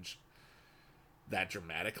change that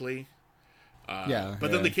dramatically.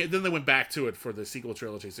 Then they went back to it for the sequel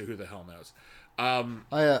trilogy, so who the hell knows. I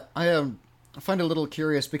find it a little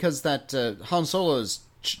curious because that Han Solo's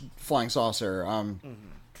flying saucer,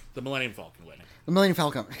 the Millennium Falcon winning. The Millennium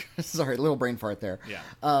Falcon. Sorry, little brain fart there.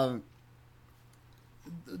 Yeah.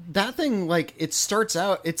 That thing, like, it starts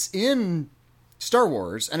out, it's in Star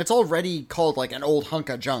Wars, and it's already called, like, an old hunk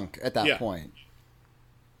of junk at that point.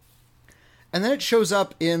 And then it shows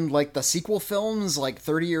up in, like, the sequel films, like,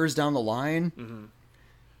 30 years down the line. Mm-hmm.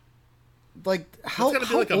 Like, how It's going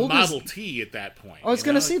to be like a Model T at that point. I was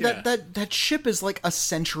going to say, that ship is, like, a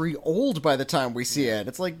century old by the time we see it.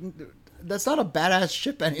 It's like, that's not a badass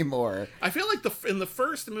ship anymore. I feel like in the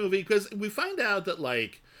first movie, because we find out that,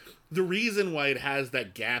 like, the reason why it has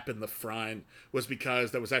that gap in the front was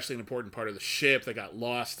because that was actually an important part of the ship that got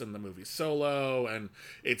lost in the movie Solo, and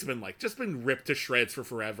it's been just been ripped to shreds for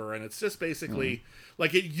forever, and it's just basically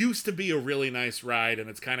like, it used to be a really nice ride, and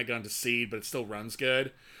it's kind of gone to seed, but it still runs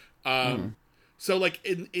good. So like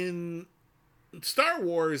in Star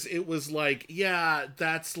Wars, it was like,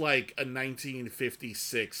 that's like a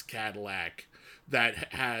 1956 Cadillac that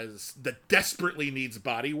desperately needs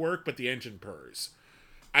body work, but the engine purrs.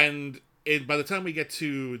 And by the time we get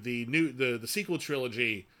to the sequel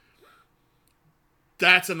trilogy,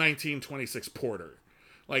 that's a 1926 Porter.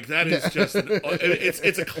 Like, that is just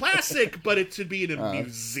it's a classic, but it should be in a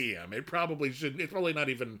museum. It probably should. It's probably not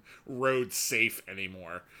even road safe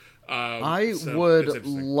anymore. I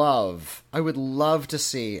would love to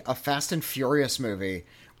see a Fast and Furious movie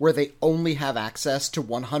where they only have access to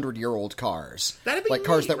 100-year-old cars. That'd be like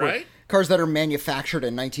cars neat, that cars that are manufactured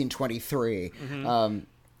in 1923. Mm-hmm.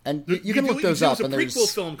 And you can look those up. There's a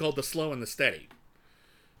prequel film called The Slow and the Steady.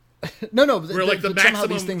 No. Where like the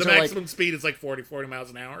maximum speed is like 40 miles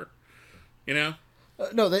an hour. You know?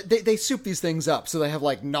 No, they soup these things up, so they have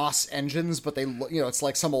like NOS engines, but they it's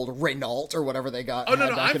like some old Renault or whatever they got. Oh no,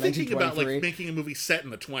 I'm thinking about like making a movie set in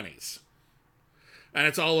the 20s, and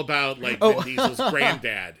it's all about like Vin Diesel's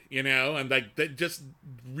granddad, and like they just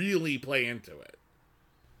really play into it.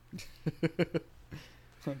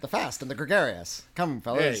 The Fast and the Gregarious, come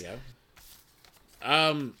fellas. There you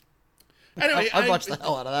go. Anyway, I watched the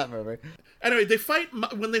hell out of that movie. Anyway,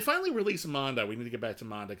 when they finally release Manda. We need to get back to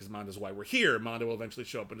Manda because Manda's why we're here. Manda will eventually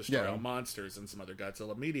show up and destroy all monsters and some other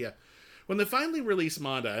Godzilla media. When they finally release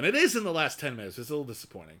Manda, and it is in the last 10 minutes, it's a little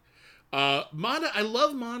disappointing. Manda, I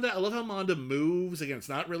love Manda. I love how Manda moves. Again, it's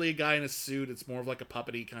not really a guy in a suit. It's more of like a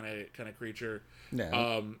puppety kind of creature.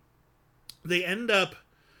 Yeah. They end up.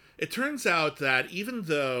 It turns out that even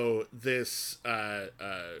though this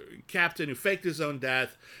captain who faked his own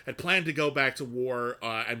death had planned to go back to war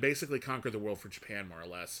and basically conquer the world for Japan, more or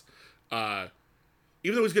less,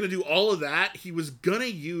 even though he was going to do all of that, he was going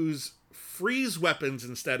to use freeze weapons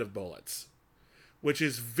instead of bullets, which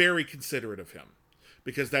is very considerate of him,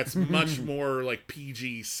 because that's much more like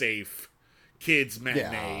PG safe, kids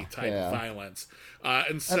matinee type of violence.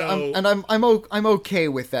 And so I'm okay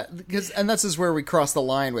with that, and this is where we cross the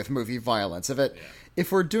line with movie violence.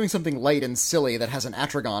 If we're doing something light and silly that has an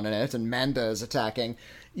Atragon in it and Manda is attacking,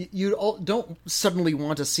 you don't suddenly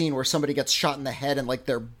want a scene where somebody gets shot in the head and like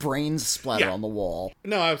their brains splatter on the wall.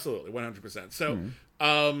 No, absolutely, 100%. So,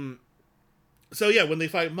 when they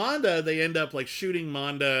fight Manda, they end up like shooting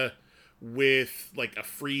Manda with like a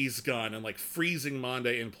freeze gun and like freezing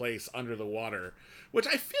Manda in place under the water, which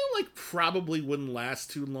I feel like probably wouldn't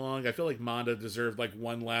last too long. I feel like Manda deserved like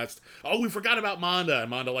one last, oh, we forgot about Manda, and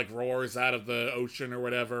Manda like roars out of the ocean or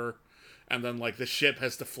whatever, and then like the ship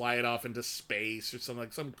has to fly it off into space or something,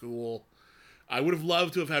 like some cool. I would have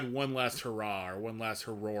loved to have had one last hurrah or one last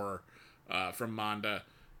horror from Manda,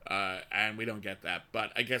 and we don't get that.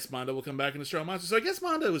 But I guess Manda will come back and destroy all monsters. So I guess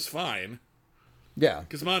Manda was fine. Yeah,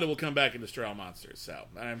 because Manda will come back and destroy all monsters. So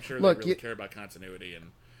I'm sure they really care about continuity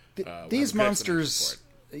and these monsters.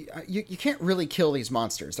 You can't really kill these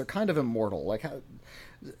monsters. They're kind of immortal. Like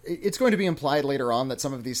it's going to be implied later on that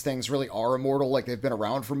some of these things really are immortal. Like they've been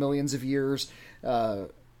around for millions of years. I'm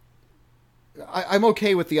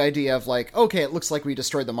okay with the idea of like, okay, it looks like we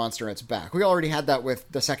destroyed the monster and it's back. We already had that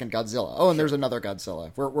with the second Godzilla. Oh, and there's another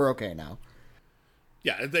Godzilla. We're okay now.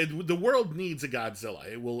 Yeah, the world needs a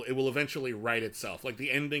Godzilla. It will eventually right itself. Like the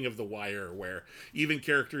ending of The Wire, where even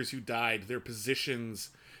characters who died, their positions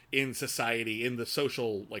in society, in the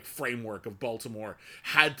social like framework of Baltimore,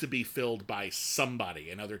 had to be filled by somebody,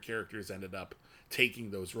 and other characters ended up taking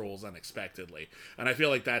those roles unexpectedly. And I feel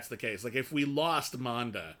like that's the case. Like if we lost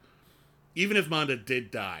Manda, even if Manda did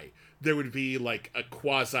die, there would be like a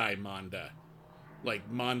quasi-Manda.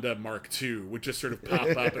 Like Manda Mark II would just sort of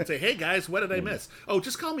pop up and say, hey guys, what did I miss? Oh,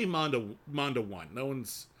 just call me Manda 1. We'll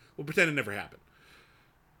pretend it never happened.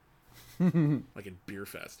 Like in Beer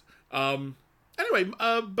Fest. Anyway,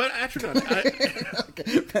 but Atragon.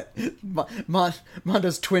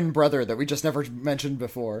 Manda's twin brother that we just never mentioned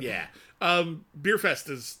before. Yeah. Beer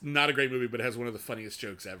Fest is not a great movie, but it has one of the funniest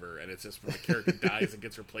jokes ever. And it's just when a character dies and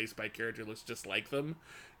gets replaced by a character who looks just like them.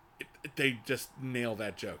 They just nail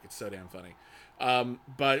that joke. It's so damn funny.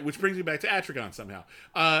 But which brings me back to Atragon somehow.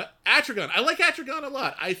 Atragon. I like Atragon a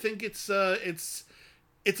lot. I think it's a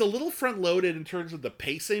little front loaded in terms of the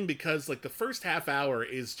pacing, because like the first half hour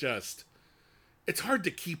is just, it's hard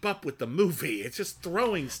to keep up with the movie. It's just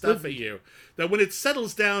throwing stuff at you that when it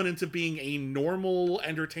settles down into being a normal,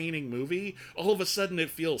 entertaining movie, all of a sudden it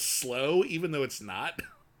feels slow, even though it's not.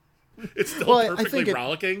 It's still perfectly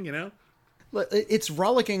rollicking, you know? It's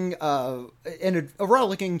rollicking, and a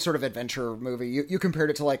rollicking sort of adventure movie. You compared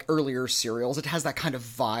it to like earlier serials. It has that kind of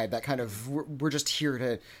vibe, that kind of, we're just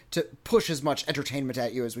here to push as much entertainment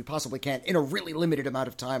at you as we possibly can in a really limited amount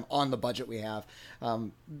of time on the budget we have.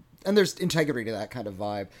 And there's integrity to that kind of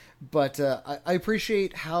vibe. But I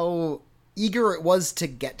appreciate how eager it was to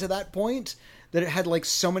get to that point, that it had like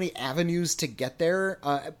so many avenues to get there.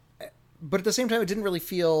 But at the same time, it didn't really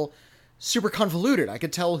feel super convoluted. I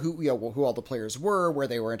could tell who all the players were, where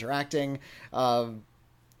they were interacting.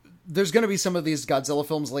 There's going to be some of these Godzilla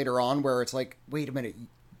films later on where it's like, wait a minute,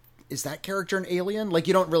 is that character an alien? Like,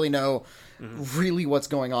 you don't really know really what's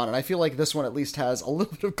going on. And I feel like this one at least has a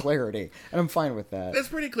little bit of clarity, and I'm fine with that. It's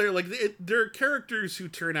pretty clear. Like, there are characters who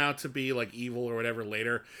turn out to be like evil or whatever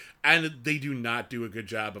later, and they do not do a good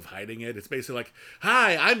job of hiding it. It's basically like,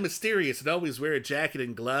 hi, I'm mysterious and always wear a jacket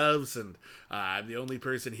and gloves, and I'm the only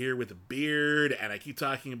person here with a beard, and I keep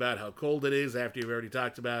talking about how cold it is after you've already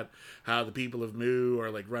talked about how the people of Mu are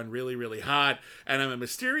like run really, really hot, and I'm a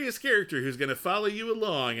mysterious character who's going to follow you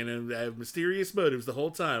along, and I have mysterious motives the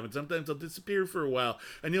whole time, and sometimes I'll disappear for a while,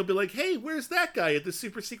 and you'll be like, hey, where's that guy at this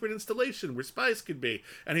super secret installation where spies could be?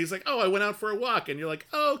 And he's like, oh, I went out for a walk, and you're like,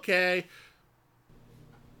 okay.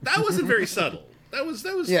 That wasn't very subtle. That was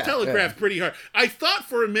telegraphed pretty hard. I thought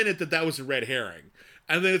for a minute that was a red herring,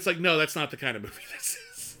 and then it's like, no, that's not the kind of movie this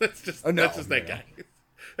is. That's just that guy.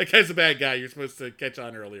 That guy's a bad guy. You're supposed to catch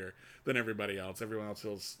on earlier than everybody else. Everyone else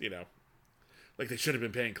feels, like they should have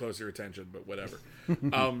been paying closer attention, but whatever.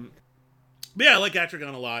 But yeah, I like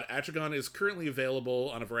Atragon a lot. Atragon is currently available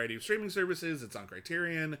on a variety of streaming services. It's on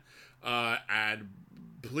Criterion, and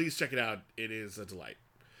please check it out. It is a delight.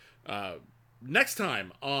 Next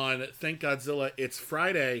time on Thank Godzilla, it's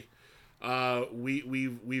Friday.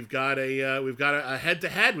 We've got a head to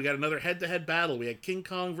head. We got another head to head battle. We had King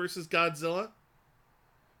Kong versus Godzilla.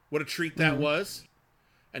 What a treat that was!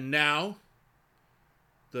 And now,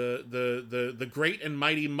 the great and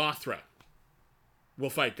mighty Mothra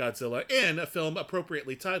will fight Godzilla in a film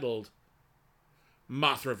appropriately titled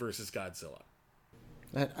Mothra versus Godzilla.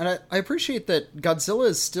 And I appreciate that Godzilla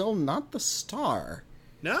is still not the star.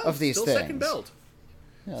 No, of these still things. Second build.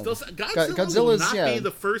 Yeah. Still, Godzilla will not be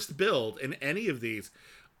the first build in any of these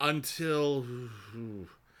until...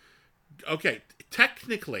 Okay,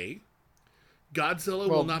 technically, Godzilla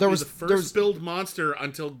will not be the first build monster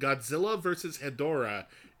until Godzilla versus Hedorah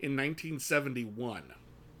in 1971.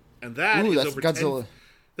 And that is over Godzilla.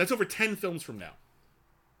 That's over 10 films from now.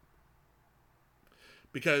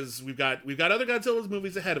 because we've got other Godzilla's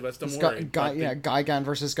movies ahead of us. Don't worry. Gigan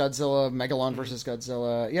versus Godzilla, Megalon versus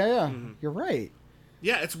Godzilla. Yeah, you're right.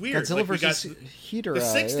 Yeah, it's weird. Godzilla versus Hedorah. The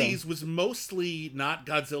 60s was mostly not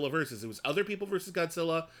Godzilla versus. It was other people versus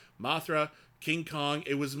Godzilla, Mothra, King Kong.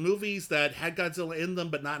 It was movies that had Godzilla in them,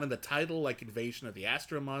 but not in the title, like Invasion of the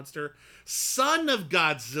Astro Monster. Son of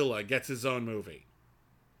Godzilla gets his own movie.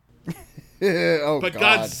 But God.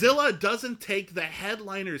 Godzilla doesn't take the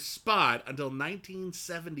headliner's spot until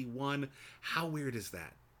 1971. How weird is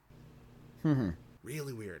that?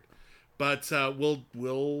 Really weird. But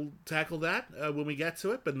we'll tackle that when we get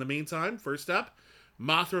to it. But in the meantime, first up,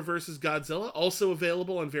 Mothra vs. Godzilla, also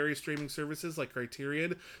available on various streaming services like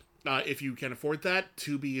Criterion. If you can afford that,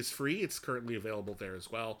 Tubi is free. It's currently available there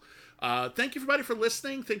as well. Thank you, everybody, for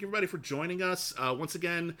listening. Thank you, everybody, for joining us. Once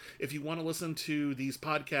again, if you want to listen to these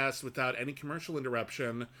podcasts without any commercial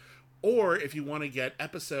interruption, or if you want to get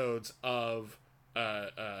episodes of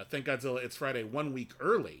Thank Godzilla It's Friday 1 week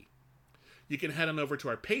early, you can head on over to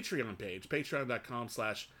our Patreon page,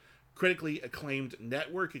 patreon.com/critically acclaimed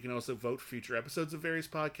network. You can also vote for future episodes of various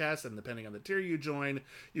podcasts, and depending on the tier you join,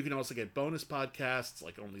 you can also get bonus podcasts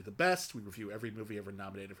like Only the Best. We review every movie ever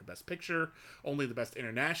nominated for Best Picture. Only the Best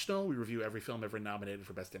International. We review every film ever nominated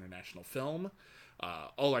for Best International Film.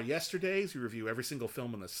 All Our Yesterdays. We review every single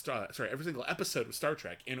film in every single episode of Star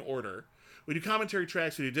Trek in order. We do commentary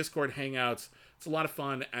tracks. We do Discord hangouts. It's a lot of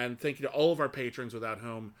fun, and thank you to all of our patrons without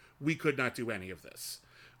whom we could not do any of this.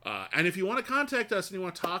 And if you want to contact us and you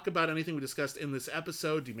want to talk about anything we discussed in this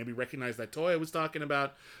episode, do you maybe recognize that toy I was talking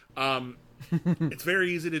about? It's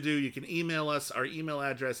very easy to do. You can email us. Our email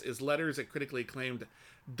address is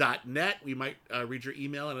letters@criticallyacclaimed.net. We might read your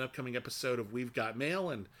email in an upcoming episode of We've Got Mail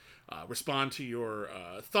and respond to your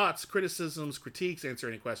thoughts, criticisms, critiques, answer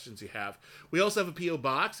any questions you have. We also have a P.O.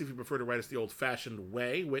 Box if you prefer to write us the old-fashioned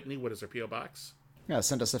way. Whitney, what is our P.O. Box?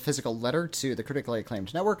 Send us a physical letter to the Critically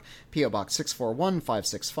Acclaimed Network, P.O. Box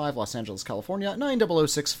 641-565, Los Angeles, California,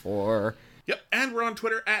 90064. Yep, and we're on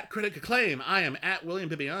Twitter @CriticAcclaim. I am @William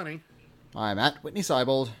Bibiani. I'm @Whitney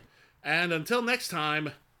Seibold. And until next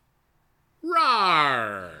time,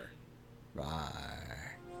 rawr! Rawr.